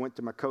 I went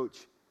to my coach.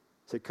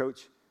 I said,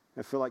 Coach,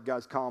 I feel like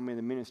God's calling me in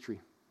the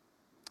ministry.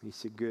 He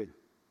said, good.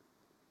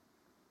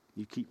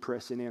 You keep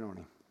pressing in on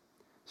him.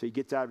 So he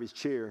gets out of his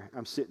chair.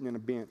 I'm sitting in a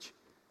bench.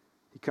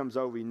 He comes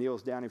over. He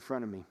kneels down in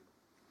front of me.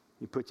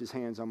 He puts his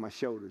hands on my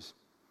shoulders.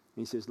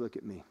 And he says, look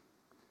at me.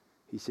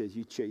 He says,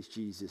 you chase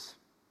Jesus.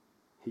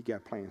 He got a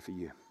plan for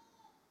you.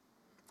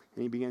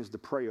 And he begins to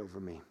pray over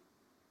me.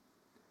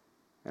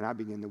 And I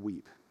begin to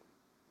weep.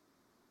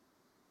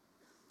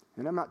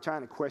 And I'm not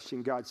trying to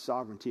question God's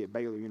sovereignty at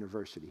Baylor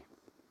University.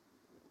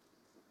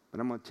 But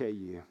I'm going to tell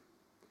you,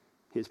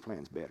 his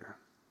plan's better.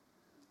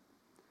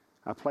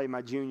 I played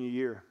my junior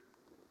year.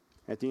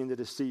 At the end of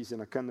the season,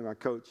 I come to my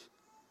coach.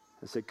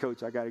 I said,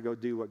 Coach, I got to go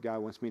do what God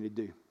wants me to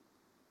do.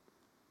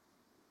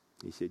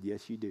 He said,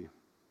 yes, you do.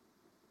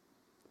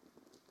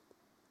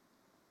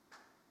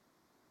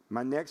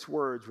 My next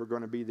words were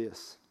going to be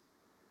this.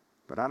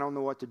 But I don't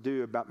know what to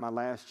do about my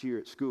last year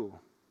at school.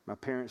 My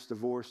parents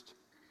divorced.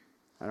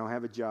 I don't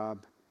have a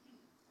job.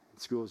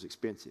 School is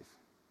expensive.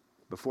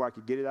 Before I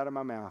could get it out of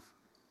my mouth,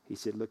 he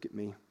said, look at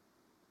me.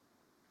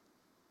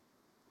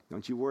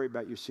 Don't you worry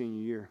about your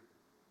senior year.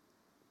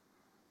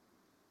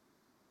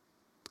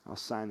 I'll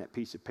sign that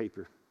piece of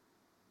paper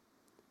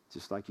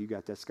just like you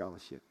got that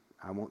scholarship.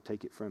 I won't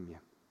take it from you.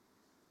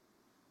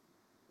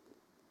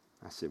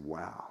 I said,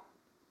 wow.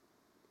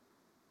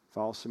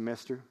 Fall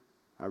semester,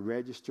 I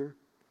register.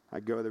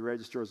 I go to the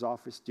registrar's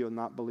office, still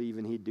not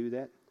believing he'd do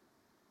that.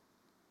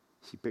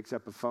 She picks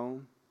up a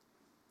phone,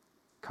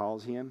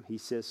 calls him. He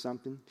says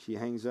something. She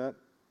hangs up.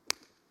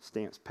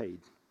 Stamps paid.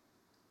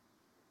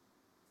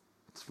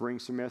 Spring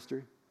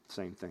semester,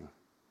 same thing.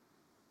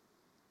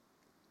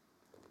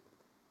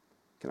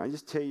 Can I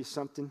just tell you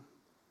something?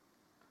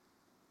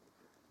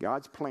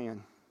 God's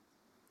plan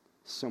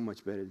is so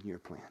much better than your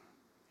plan.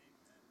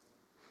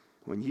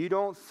 When you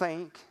don't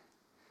think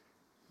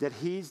that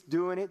he's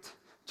doing it,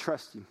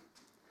 trust him.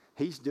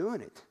 He's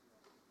doing it.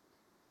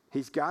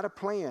 He's got a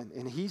plan,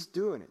 and he's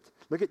doing it.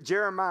 Look at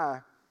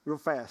Jeremiah real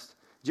fast.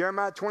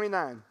 Jeremiah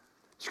 29,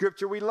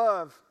 scripture we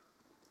love.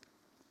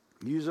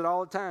 Use it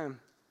all the time.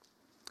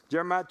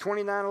 Jeremiah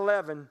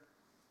 29:11.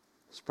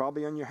 It's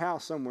probably on your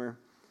house somewhere.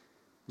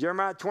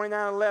 Jeremiah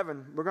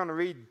 29:11. We're going to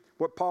read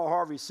what Paul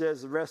Harvey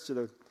says the rest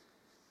of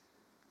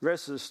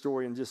the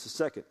story in just a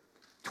second.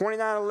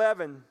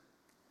 29:11.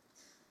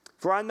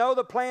 For I know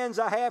the plans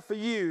I have for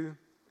you.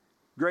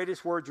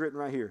 Greatest words written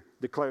right here.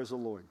 Declares the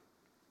Lord.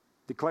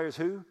 Declares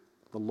who?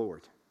 The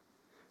Lord.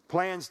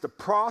 Plans to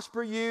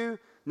prosper you,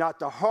 not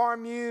to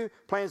harm you.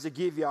 Plans to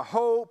give you a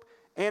hope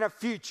and a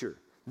future.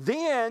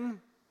 Then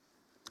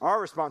our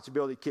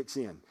responsibility kicks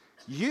in.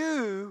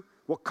 You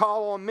will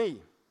call on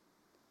me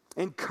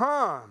and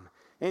come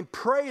and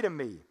pray to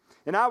me,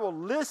 and I will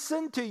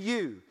listen to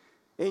you,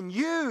 and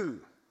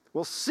you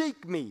will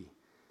seek me,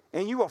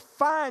 and you will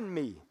find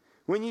me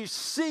when you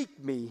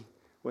seek me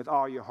with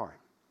all your heart.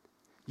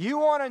 You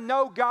want to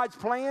know God's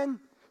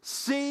plan?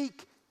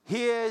 Seek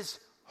his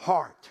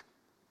heart.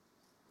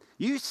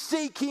 You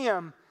seek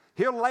him,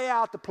 he'll lay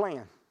out the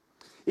plan.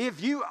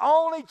 If you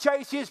only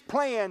chase his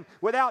plan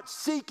without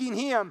seeking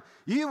him,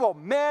 you will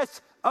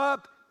mess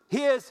up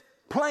his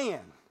plan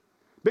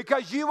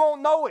because you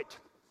won't know it.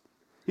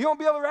 You won't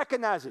be able to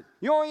recognize it.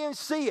 You won't even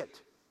see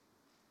it.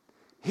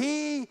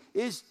 He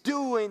is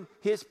doing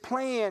his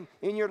plan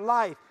in your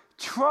life.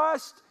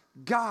 Trust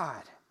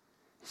God.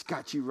 He's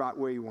got you right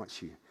where he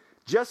wants you.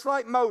 Just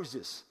like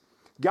Moses,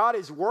 God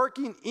is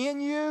working in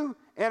you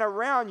and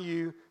around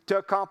you to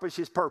accomplish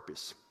his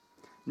purpose.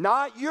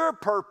 Not your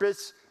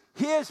purpose,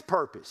 his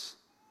purpose.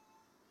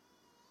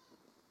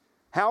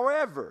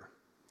 However,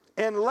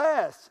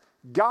 unless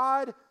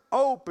God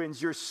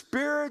opens your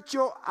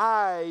spiritual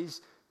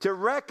eyes to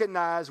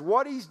recognize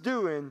what he's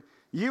doing,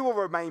 you will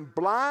remain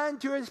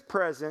blind to his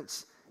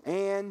presence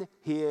and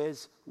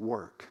his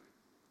work.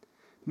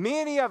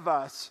 Many of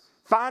us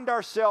find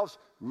ourselves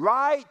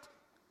right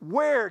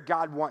where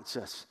God wants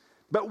us,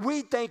 but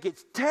we think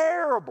it's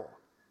terrible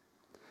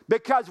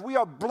because we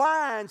are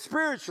blind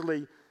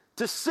spiritually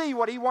to see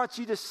what he wants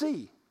you to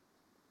see.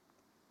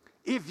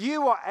 If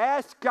you will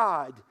ask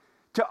God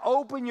to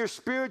open your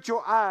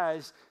spiritual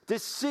eyes to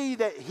see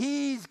that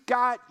he's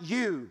got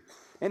you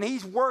and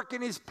he's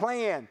working his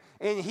plan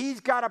and he's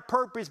got a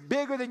purpose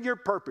bigger than your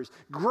purpose,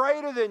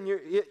 greater than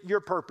your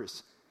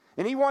purpose.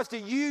 And he wants to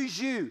use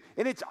you.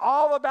 And it's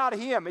all about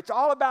him. It's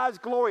all about his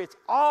glory. It's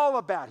all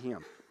about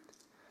him.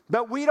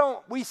 But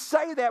we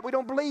say that, we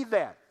don't believe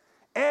that.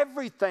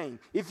 Everything.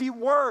 If you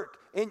work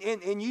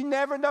and you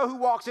never know who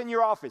walks in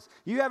your office.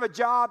 You have a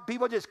job,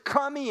 people just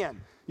come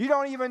in. You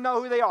don't even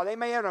know who they are. They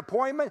may have an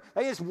appointment,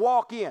 they just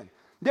walk in.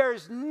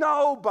 There's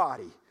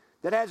nobody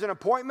that has an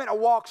appointment or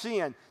walks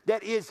in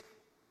that is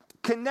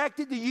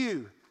connected to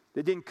you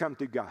that didn't come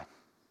through God.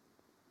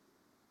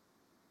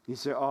 You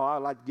say, oh, I'd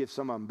like to give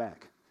some of them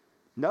back.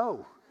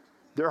 No,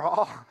 they're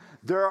all,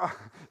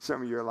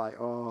 some of you are like,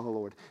 oh,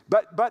 Lord.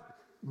 But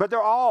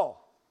they're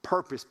all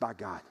purposed by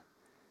God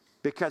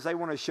because they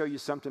want to show you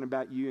something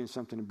about you and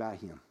something about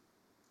him.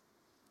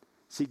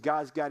 See,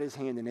 God's got his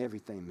hand in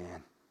everything,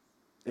 man.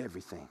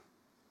 Everything.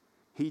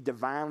 He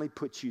divinely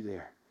puts you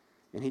there,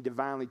 and he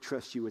divinely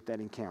trusts you with that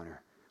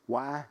encounter.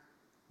 Why?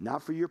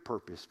 Not for your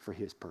purpose, for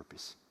his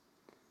purpose.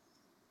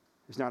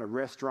 It's not a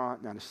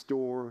restaurant, not a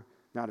store,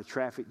 not a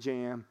traffic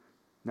jam,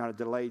 not a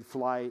delayed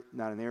flight,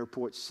 not an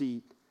airport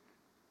seat,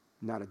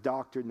 not a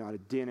doctor, not a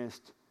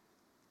dentist,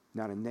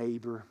 not a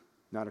neighbor,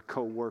 not a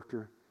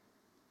co-worker,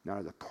 not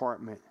an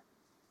apartment.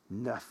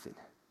 Nothing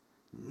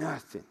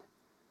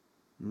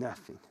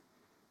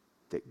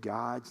that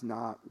God's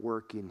not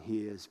working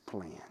his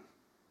plan.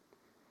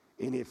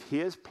 And if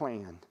his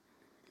plan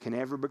can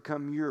ever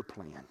become your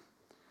plan,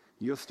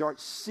 you'll start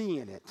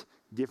seeing it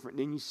different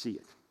than you see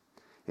it.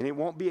 And it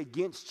won't be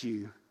against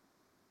you,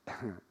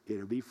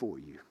 it'll be for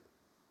you.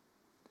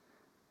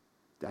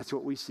 That's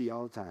what we see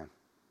all the time.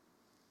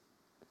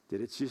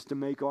 That it's just to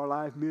make our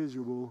life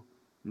miserable.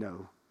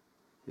 No,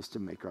 it's to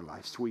make our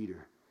life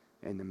sweeter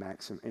and to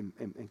maximum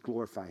and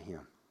glorify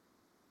him.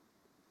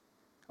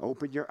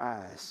 Open your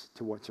eyes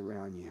to what's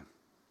around you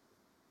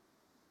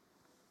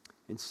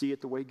and see it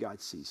the way God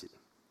sees it.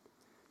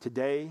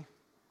 Today,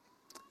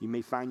 you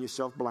may find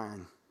yourself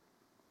blind,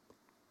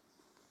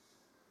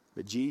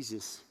 but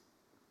Jesus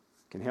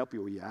can help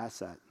you with your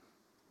eyesight.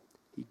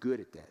 He's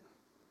good at that.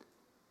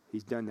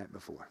 He's done that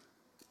before.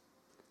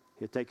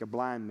 He'll take a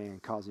blind man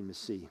and cause him to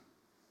see.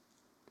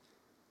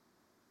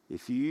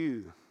 If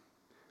you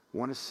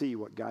want to see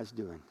what God's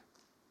doing,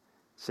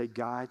 say,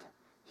 God,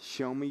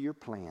 show me your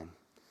plan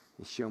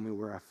and show me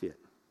where I fit.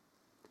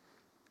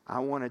 I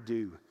want to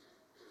do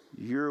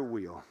your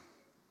will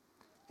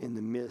in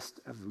the midst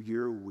of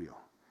your will.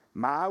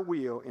 My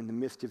will in the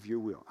midst of your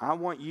will. I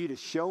want you to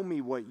show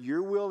me what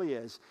your will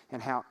is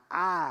and how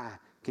I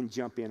can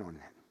jump in on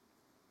that.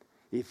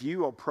 If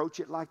you approach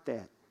it like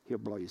that, he'll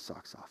blow your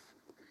socks off.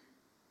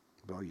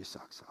 Blow your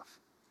socks off.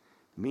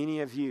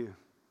 Many of you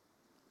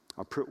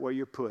are put where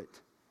you're put,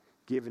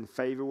 given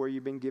favor where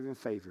you've been given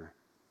favor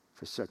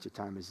for such a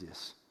time as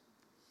this.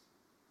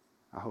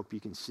 I hope you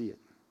can see it.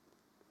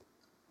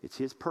 It's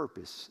his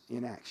purpose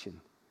in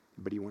action,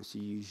 but he wants to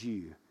use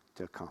you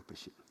to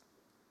accomplish it.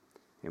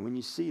 And when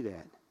you see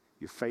that,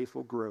 your faith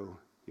will grow,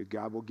 your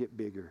God will get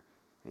bigger,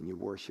 and your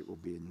worship will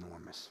be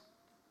enormous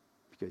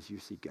because you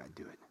see God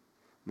do it.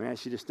 I'm going to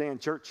ask you to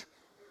stand, church.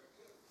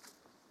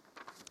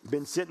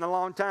 Been sitting a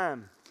long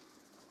time.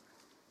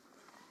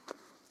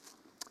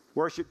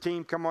 Worship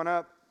team, come on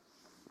up.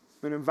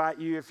 I'm going to invite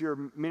you, if you're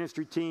a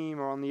ministry team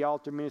or on the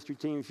altar ministry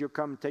team, if you'll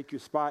come and take your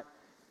spot.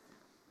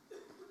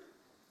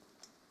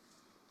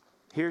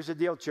 Here's the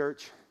deal,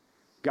 church.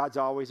 God's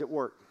always at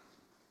work.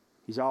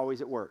 He's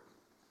always at work.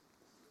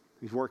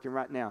 He's working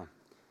right now.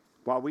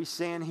 While we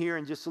stand here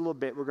in just a little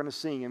bit, we're going to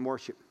sing and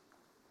worship.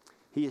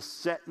 He is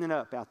setting it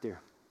up out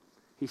there.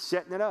 He's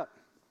setting it up.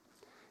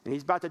 And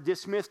he's about to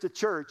dismiss the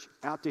church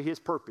out to his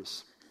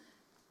purpose.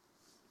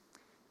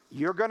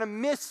 You're going to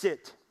miss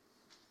it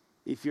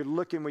if you're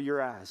looking with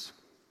your eyes.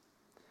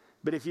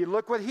 But if you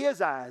look with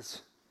his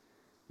eyes,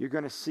 you're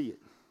going to see it.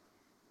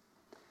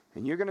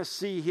 And you're going to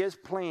see his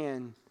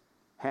plan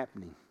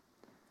happening.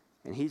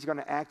 And he's going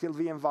to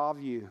actively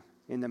involve you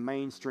in the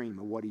mainstream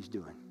of what he's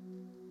doing.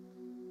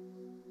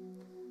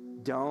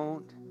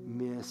 Don't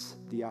miss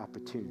the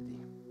opportunity.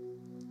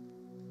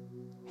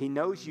 He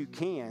knows you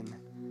can,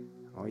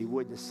 or he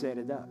wouldn't have set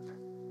it up.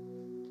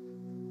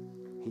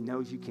 He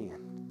knows you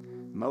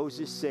can.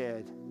 Moses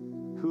said,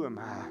 who am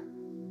I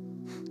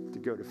to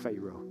go to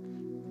Pharaoh?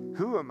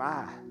 Who am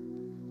I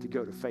to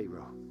go to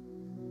Pharaoh?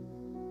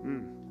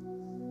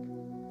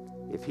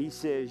 If he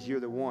says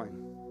you're the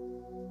one,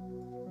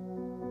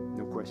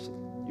 no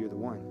question, you're the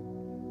one.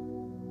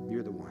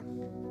 You're the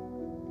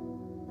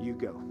one. You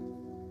go.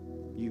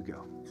 You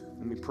go.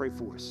 Let me pray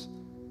for us.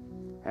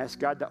 Ask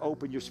God to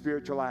open your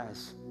spiritual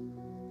eyes.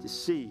 to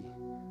see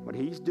what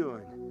He's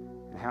doing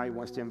and how He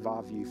wants to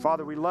involve you.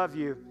 Father, we love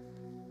You.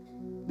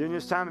 During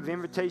this time of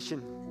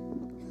invitation,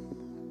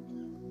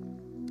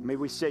 may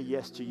we say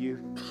yes to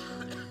You.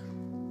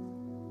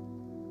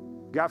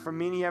 God, for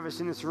many of us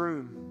in this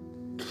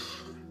room,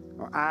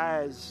 our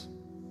eyes,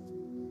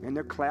 and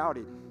they're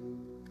clouded.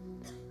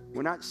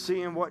 We're not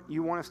seeing what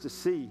You want us to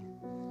see.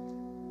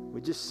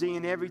 We're just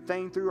seeing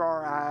everything through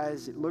our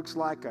eyes. It looks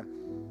like a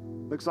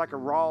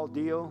raw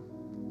deal.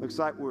 Looks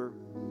like we're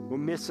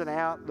missing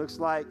out. Looks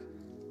like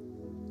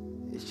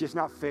it's just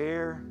not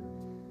fair.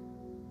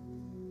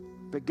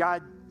 But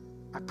God,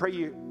 I pray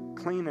You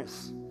clean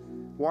us.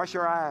 Wash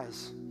our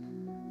eyes.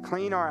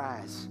 Clean our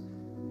eyes.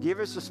 Give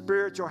us a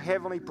spiritual,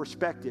 heavenly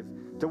perspective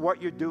to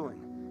what You're doing.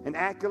 And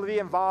actively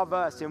involve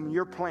us in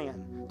Your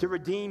plan to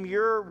redeem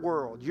Your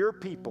world, Your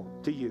people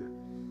to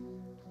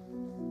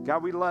You.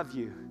 God, we love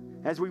You.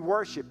 As we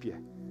worship You,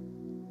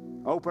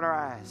 open our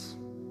eyes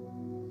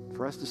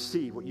for us to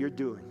see what You're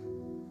doing.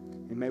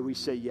 And may we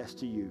say yes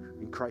to You.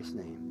 In Christ's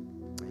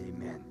name,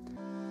 amen.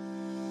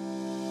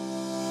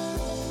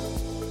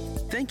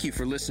 Thank you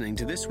for listening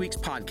to this week's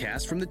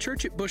podcast from the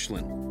Church at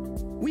Bushland.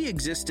 We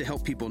exist to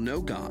help people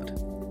know God,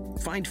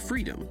 find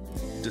freedom,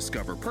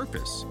 discover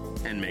purpose,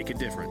 and make a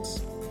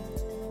difference.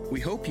 We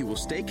hope you will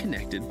stay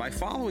connected by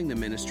following the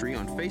ministry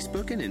on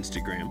Facebook and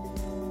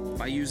Instagram,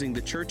 by using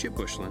the Church at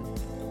Bushland,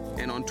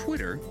 and on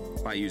Twitter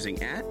by using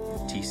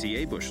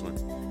 @TCA Bushland.